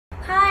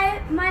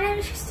My name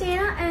is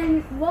Christina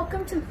and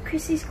welcome to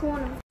Chrissy's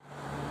Corner.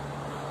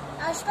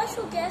 Our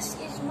special guest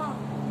is Mom.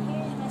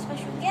 Here's my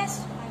special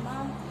guest, my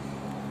mom.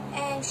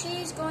 And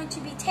she's going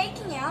to be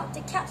taking out the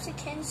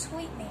Capsicum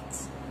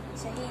sweetmeats.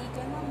 So here you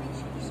go, Mom. Make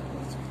sure you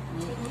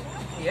take it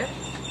out. Yep.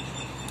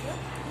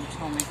 You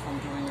tell me if I'm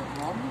doing it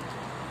wrong.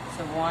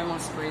 So why am I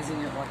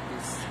squeezing it like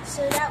this?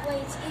 So that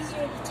way it's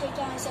easier to take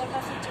out instead of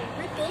having to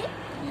rip it.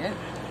 Yep.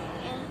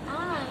 And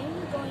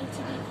I'm going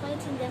to be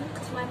planting them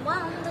because my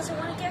mom doesn't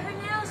want to get her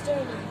nails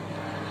dirty.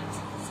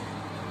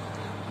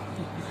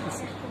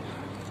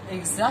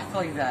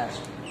 Exactly that.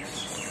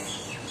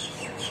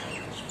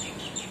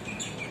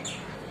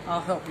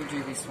 I'll help you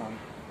do this one.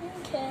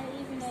 Okay,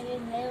 even though your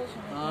nails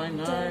are I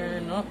know,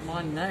 dirty. not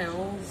my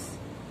nails.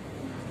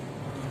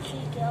 She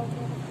get a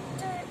little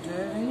dirty.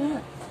 Doing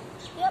it.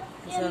 Yep.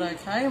 Is that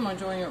okay? Am I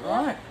doing it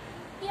right?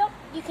 Yep.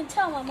 You can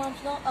tell my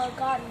mom's not a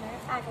gardener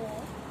at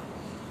all.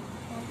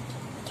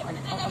 I'm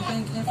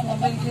being careful, I'm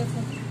being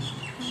careful.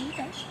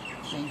 Okay.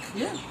 Thank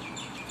you.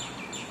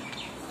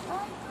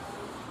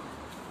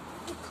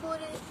 You put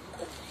it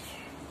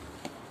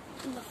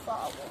in the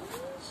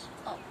flowers.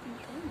 Oh, okay.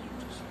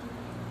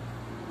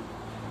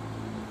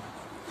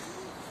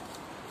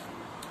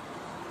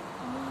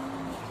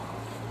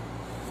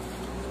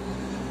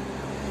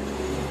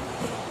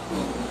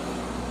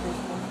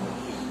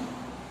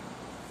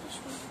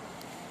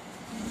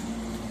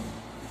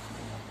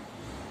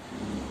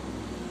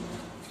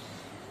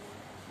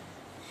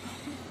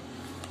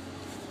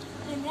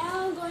 And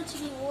now I'm going to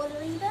be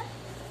watering them.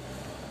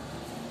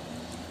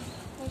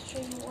 Make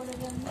sure you water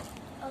them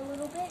a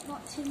little bit,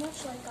 not too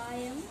much like I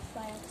am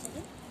by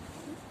accident.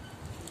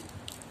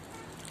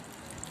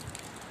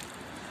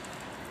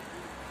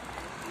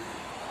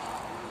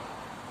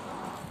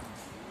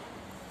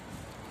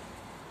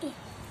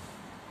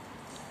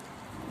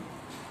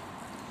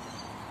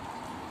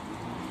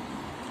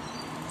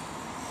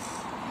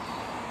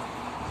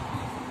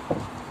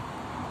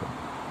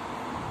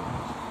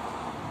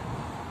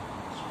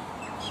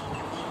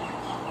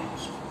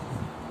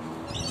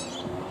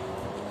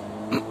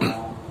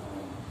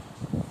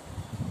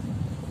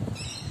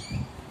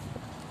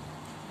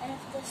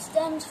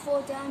 Stems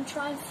fall down,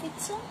 try and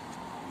fix them.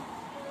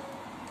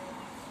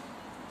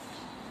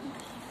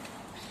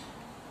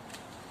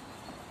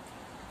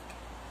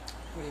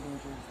 What are you going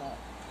to do with that?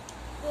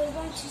 We're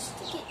going to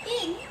stick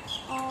it in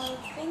our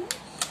thing,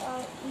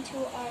 into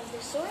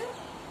the soil,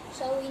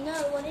 so we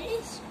know what it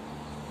is.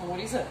 And what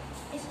is it?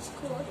 This is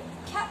called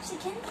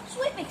Capsicum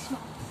sweet mix,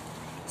 Mom.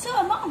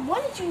 So, Mom,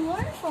 what did you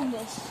learn from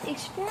this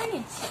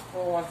experience?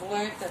 Well, I've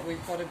learned that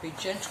we've got to be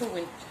gentle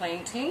when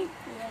planting.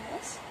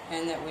 Yes.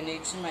 And that we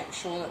need to make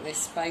sure that they're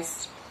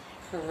spaced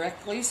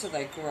correctly so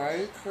they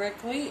grow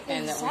correctly,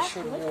 and that we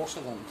should water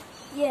them.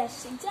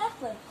 Yes,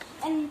 exactly.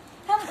 And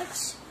how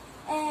much,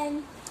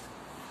 and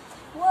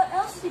what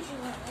else did you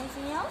learn?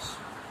 Anything else?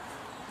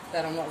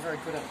 That I'm not very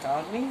good at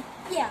gardening.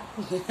 Yeah,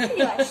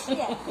 pretty much,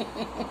 yeah.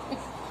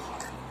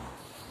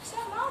 So,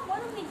 Mom,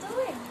 what are we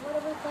doing? What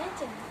are we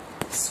planting?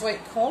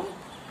 Sweet corn.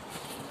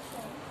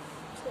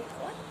 Sweet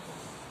corn.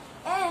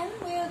 And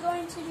we are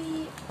going to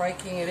be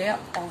Breaking it out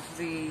of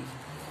the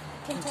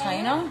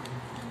container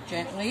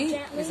gently.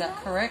 Is that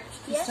correct,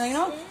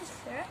 Christina? Yes, it is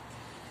correct.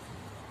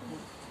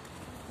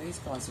 These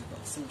guys have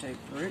got some deep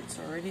roots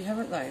already,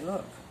 haven't they?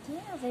 Look.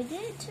 Yeah, they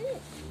did too.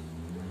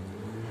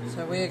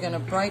 So we are going to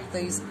break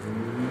these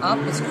up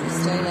as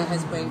Christina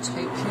has been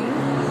teaching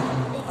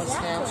us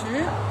how to.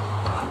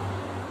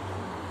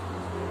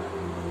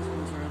 These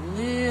ones are a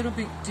little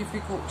bit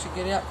difficult to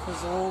get out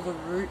because all the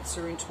roots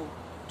are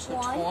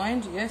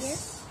intertwined. Yes.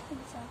 Yes,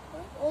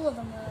 exactly. All of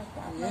them are like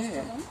that. Yeah. Most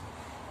of them.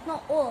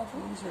 Not all of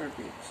them. These are a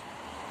bit.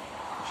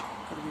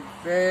 Got to be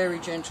very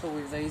gentle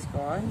with these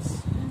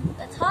guys.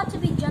 It's hard to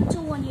be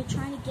gentle when you're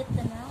trying to get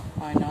them out.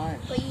 I know.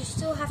 But you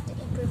still have to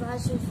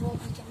improvise with what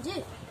you can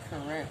do.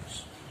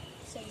 Correct.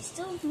 So you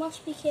still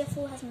must be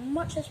careful as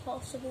much as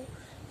possible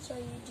so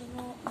you do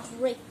not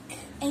break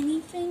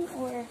anything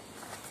or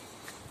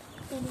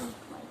anything.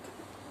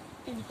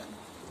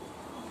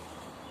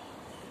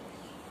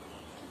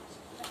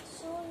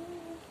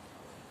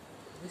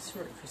 This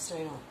root,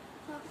 Christina.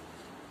 Huh?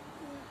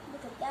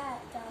 Look at that,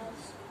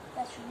 guys.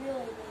 That's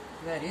really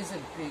big. That is a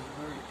big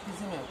root,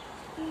 isn't it?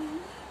 Mm-hmm.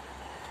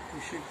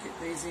 We should get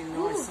these in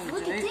nice and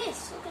look deep. at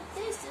this. Look at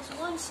this. There's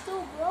one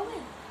still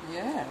growing.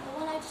 Yeah. The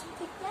one I just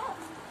picked out.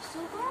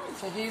 Still growing.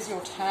 So here's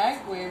your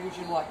tag. Where would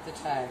you like the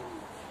tag?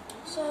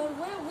 So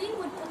where we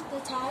would put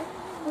the tag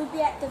would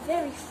be at the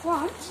very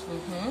front.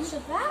 Mm-hmm. So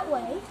that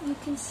way you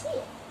can see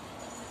it.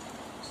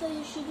 So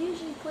you should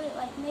usually put it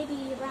like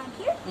maybe around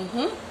here.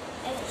 Mm-hmm.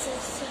 And it's a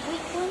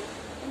sweet one.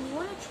 And you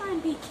want to try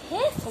and be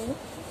careful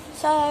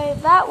so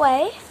that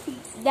way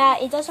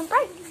that it doesn't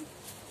break.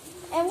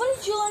 And what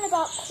did you learn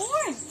about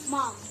corn,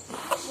 Mom?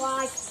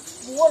 Like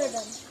water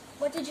them.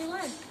 What did you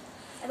learn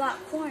about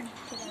corn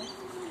today?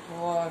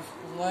 Well, I've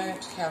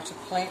learnt how to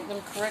plant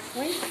them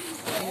correctly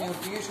in your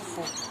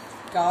beautiful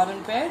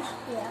garden bed.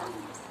 Yeah.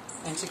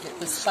 And to get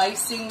the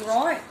spacing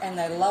right, and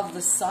they love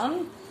the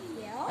sun.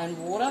 Yeah. and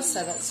water,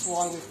 so that's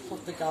why we've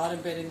put the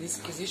garden bed in this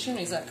position.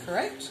 Is that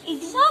correct?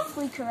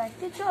 Exactly correct.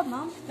 Good job,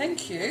 Mum.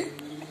 Thank you.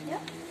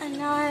 Yep. And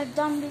now I've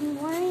done been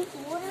watering it.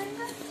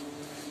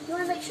 You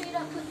want to make sure you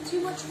don't put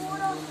too much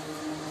water.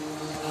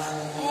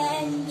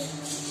 And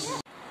yeah.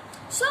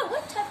 So,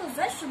 what type of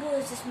vegetable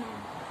is this, Mum?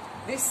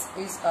 This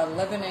is a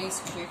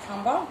Lebanese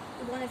cucumber.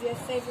 One of your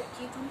favorite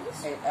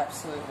cucumbers? It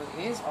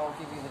absolutely is. I'll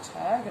give you the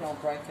tag and I'll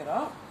break it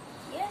up.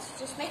 Yes,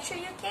 just make sure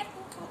you're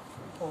careful.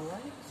 Always.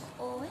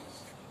 Always.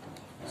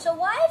 So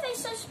why are they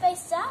so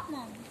spaced out,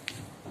 Mum?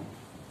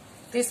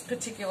 This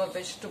particular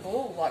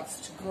vegetable likes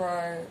to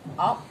grow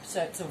up,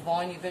 so it's a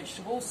viney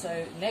vegetable.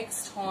 So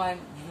next time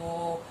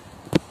you're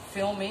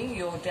filming,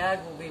 your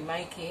dad will be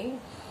making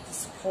the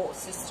support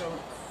system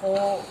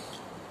for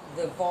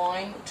the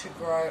vine to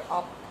grow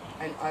up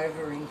and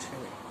over into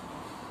it.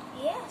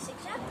 Yes,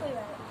 exactly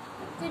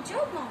right. Good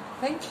job, Mum.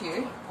 Thank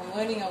you. I'm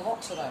learning a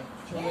lot today.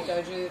 Do you want to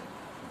go do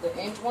the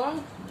end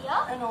one?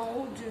 Yeah. And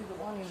I'll do the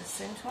one in the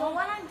centre. The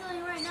one I'm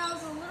doing right now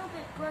is a little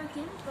bit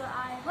broken, but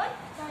I hope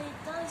that it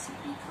does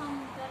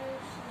become better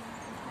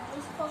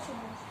as possible.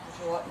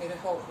 Would you like me to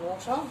help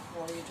water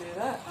while you do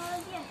that?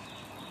 Yeah.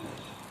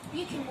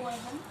 You can water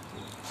them.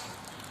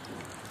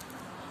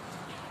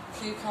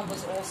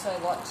 Cucumbers also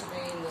like to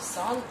be in the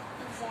sun.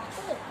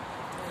 Exactly.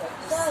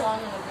 The sun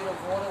and a bit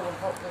of water will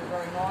help them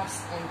grow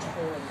nice and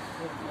tall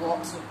with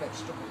lots of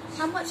vegetables.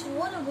 How much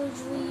water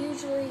would we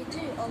usually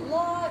do? A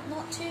lot,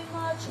 not too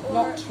much, or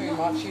not too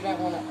much. You don't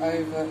want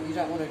to you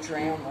don't want to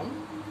drown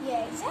them.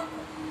 Yeah,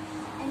 exactly.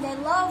 And they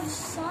love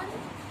sun.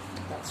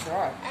 That's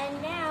right.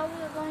 And now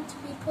we're going to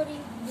be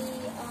putting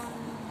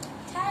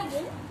the tag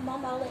in.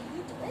 Mum, I'll let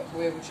you do it.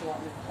 Where would you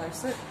like me to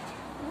place it?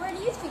 Where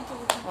do you think it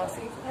would be? I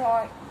think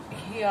right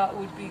here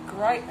would be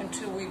great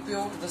until we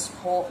build the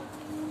support.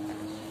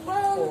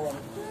 Well,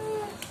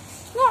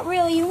 not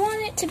really. You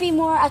want it to be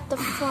more at the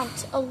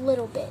front a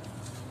little bit.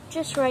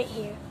 Just right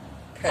here.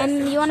 Perfect.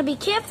 And you want to be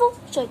careful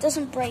so it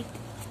doesn't break.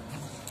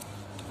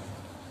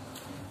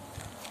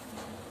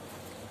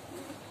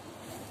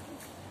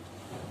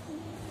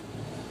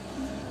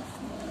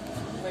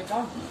 We're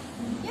done.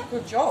 Yep.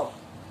 Good job.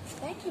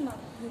 Thank you, Mum.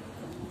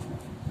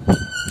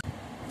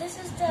 This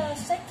is the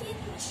second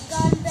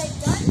garden bed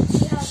done.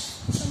 We have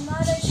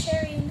tomato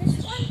cherry in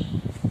this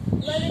one.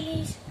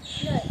 Lebanese,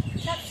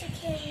 capsicum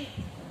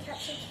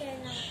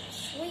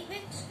sweet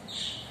mix,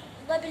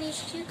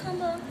 Lebanese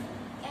cucumber,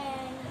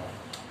 and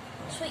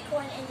sweet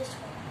corn in this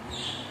one.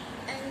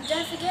 And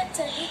don't forget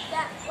to hit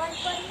that like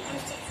button and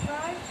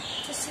subscribe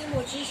to see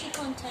more juicy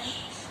content.